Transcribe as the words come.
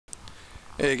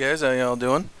Hey guys, how y'all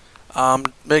doing?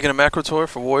 I'm making a macro tour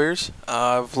for Warriors.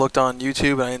 I've looked on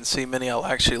YouTube and I didn't see many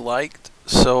I actually liked,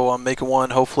 so I'm making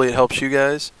one. Hopefully it helps you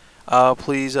guys.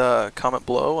 Please comment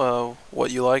below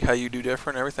what you like, how you do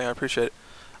different, everything. I appreciate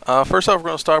it. First off, we're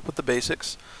going to start with the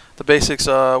basics. The basics,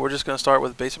 we're just going to start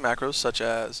with basic macros such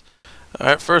as...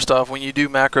 Alright, first off, when you do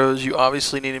macros, you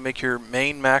obviously need to make your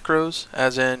main macros,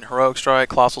 as in Heroic Strike,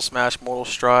 Colossal Smash, Mortal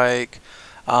Strike,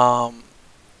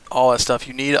 all that stuff.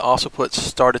 You need to also put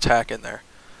Start Attack in there.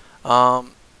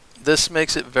 This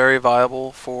makes it very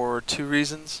viable for two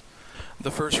reasons.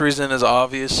 The first reason is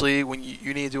obviously when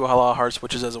you need to do a lot of hard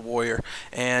switches as a warrior,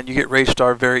 and you get rage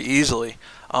starved very easily.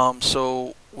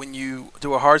 So when you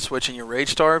do a hard switch and you're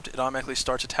rage starved, it automatically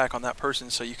starts attack on that person,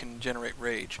 so you can generate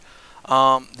rage.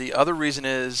 The other reason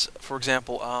is, for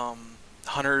example,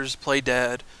 hunters play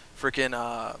dead.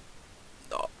 Freaking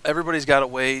everybody's got a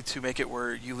way to make it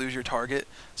where you lose your target.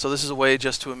 So this is a way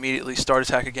just to immediately start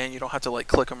attack again. You don't have to like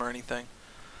click them or anything.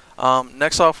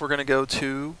 Next off, we're going to go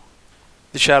to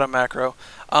the shadow macro.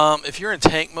 If you're in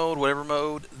tank mode, whatever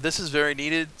mode, this is very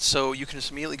needed. So you can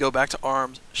just immediately go back to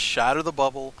arms, shatter the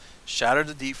bubble, shatter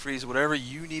the deep freeze, whatever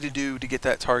you need to do to get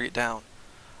that target down.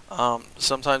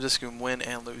 Sometimes this can win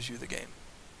and lose you the game.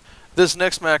 This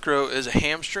next macro is a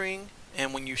hamstring,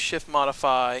 and when you shift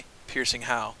modify, piercing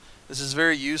Howl. This is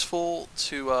very useful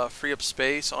to free up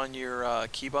space on your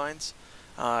keybinds.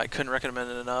 I couldn't recommend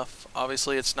it enough.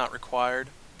 Obviously it's not required,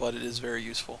 but it is very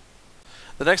useful.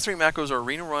 The next three macros are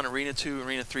Arena 1, Arena 2,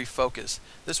 Arena 3 Focus.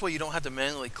 This way you don't have to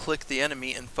manually click the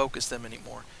enemy and focus them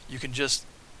anymore. You can just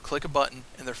click a button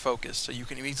and they're focused, so you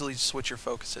can easily switch your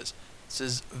focuses. This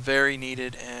is very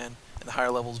needed, and in the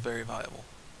higher levels very viable.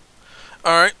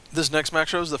 Alright, this next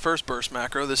macro is the first burst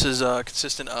macro. This is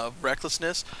consistent of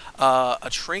recklessness, a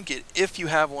trinket if you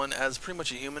have one as pretty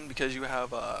much a human, because you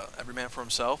have every man for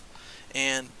himself,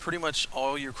 and pretty much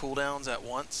all your cooldowns at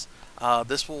once.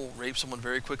 This will rape someone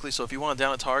very quickly, so if you want to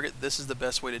down a target, this is the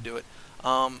best way to do it.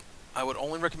 I would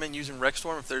only recommend using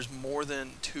Rexstorm if there's more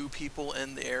than 2 people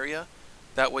in the area.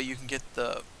 That way you can get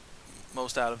the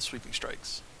most out of sweeping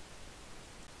strikes.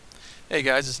 Hey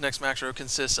guys, this next macro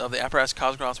consists of the Apparatus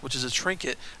Cosmos, which is a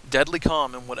trinket, Deadly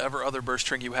Calm, and whatever other burst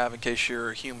trinket you have in case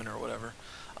you're human or whatever.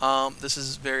 This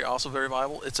is also very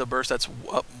viable. It's a burst that's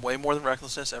up way more than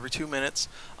Recklessness every 2 minutes.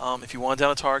 If you want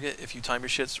down a target, if you time your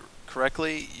shits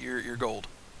correctly, you're gold.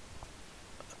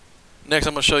 Next,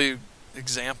 I'm going to show you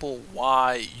example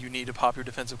why you need to pop your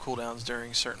defensive cooldowns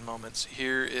during certain moments.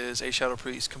 Here is a Shadow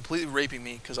Priest completely raping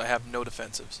me because I have no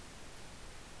defensives.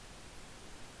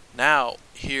 Now,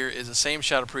 here is the same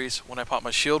Shadow Priest when I pop my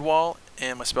shield wall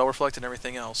and my spell reflect and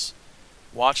everything else.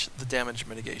 Watch the damage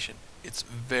mitigation. It's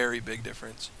very big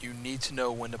difference. You need to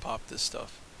know when to pop this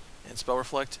stuff. And spell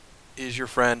reflect is your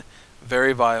friend.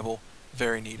 Very viable,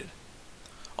 very needed.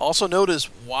 Also notice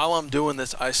while I'm doing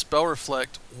this, I spell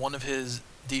reflect one of his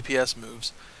DPS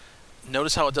moves.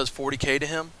 Notice how it does 40k to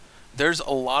him. There's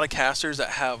a lot of casters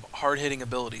that have hard-hitting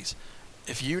abilities.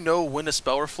 If you know when to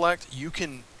spell reflect, you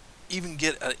can even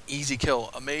get an easy kill.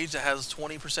 A mage that has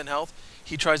 20% health,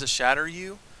 he tries to shatter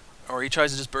you, or he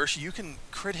tries to just burst you, you can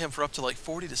crit him for up to like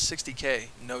 40 to 60k.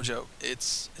 No joke.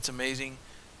 It's amazing.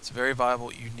 It's very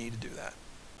viable. You need to do that.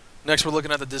 Next, we're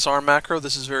looking at the disarm macro.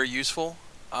 This is very useful.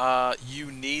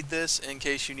 You need this in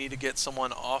case you need to get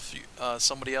someone off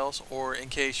somebody else, or in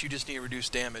case you just need to reduce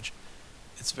damage.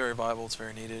 It's very viable. It's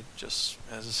very needed, just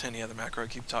as any other macro I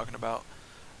keep talking about.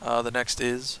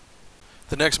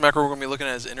 The next macro we're going to be looking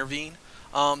at is Intervene.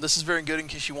 This is very good in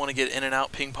case you want to get in and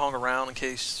out, ping pong around, in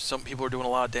case some people are doing a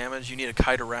lot of damage. You need to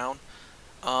kite around.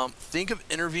 Think of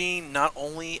Intervene not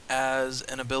only as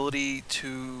an ability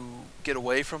to get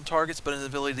away from targets, but an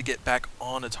ability to get back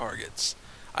onto targets.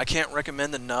 I can't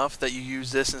recommend enough that you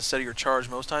use this instead of your charge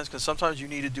most times, because sometimes you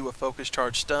need to do a focus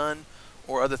charge stun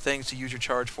or other things to use your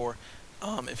charge for.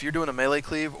 If you're doing a melee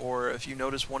cleave, or if you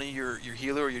notice one of your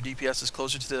healer or your DPS is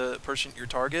closer to the person, your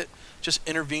target, just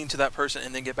intervene to that person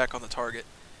and then get back on the target.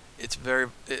 It's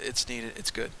needed. It's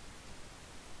good.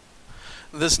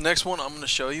 This next one I'm going to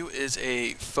show you is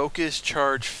a focus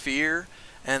charge fear,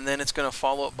 and then it's going to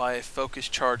follow up by a focus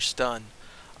charge stun.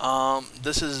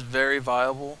 This is very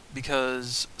viable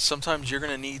because sometimes you're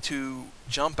going to need to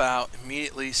jump out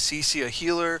immediately, CC a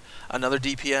healer, another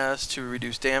DPS to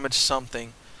reduce damage,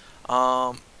 something.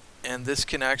 And this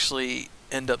can actually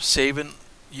end up saving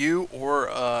you or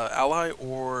ally,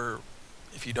 or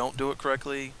if you don't do it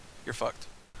correctly, you're fucked.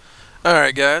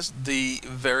 Alright guys, the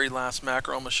very last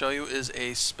macro I'm going to show you is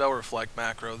a spell reflect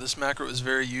macro. This macro is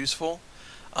very useful.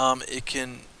 It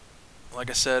can, like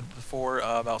I said before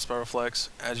about spell reflects,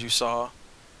 as you saw,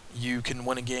 you can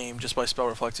win a game just by spell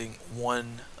reflecting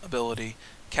one ability.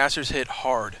 Casters hit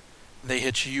hard. They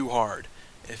hit you hard.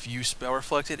 If you spell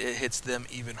reflect it, it hits them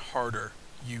even harder.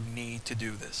 You need to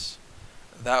do this.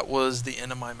 That was the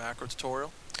end of my macro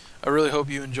tutorial. I really hope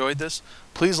you enjoyed this.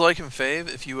 Please like and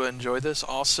fave if you enjoyed this.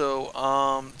 Also,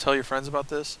 tell your friends about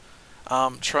this.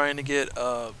 Trying to get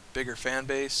a bigger fan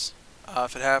base.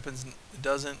 If it happens, it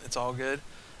doesn't, it's all good.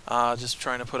 Just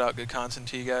trying to put out good content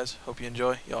to you guys. Hope you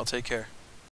enjoy. Y'all take care.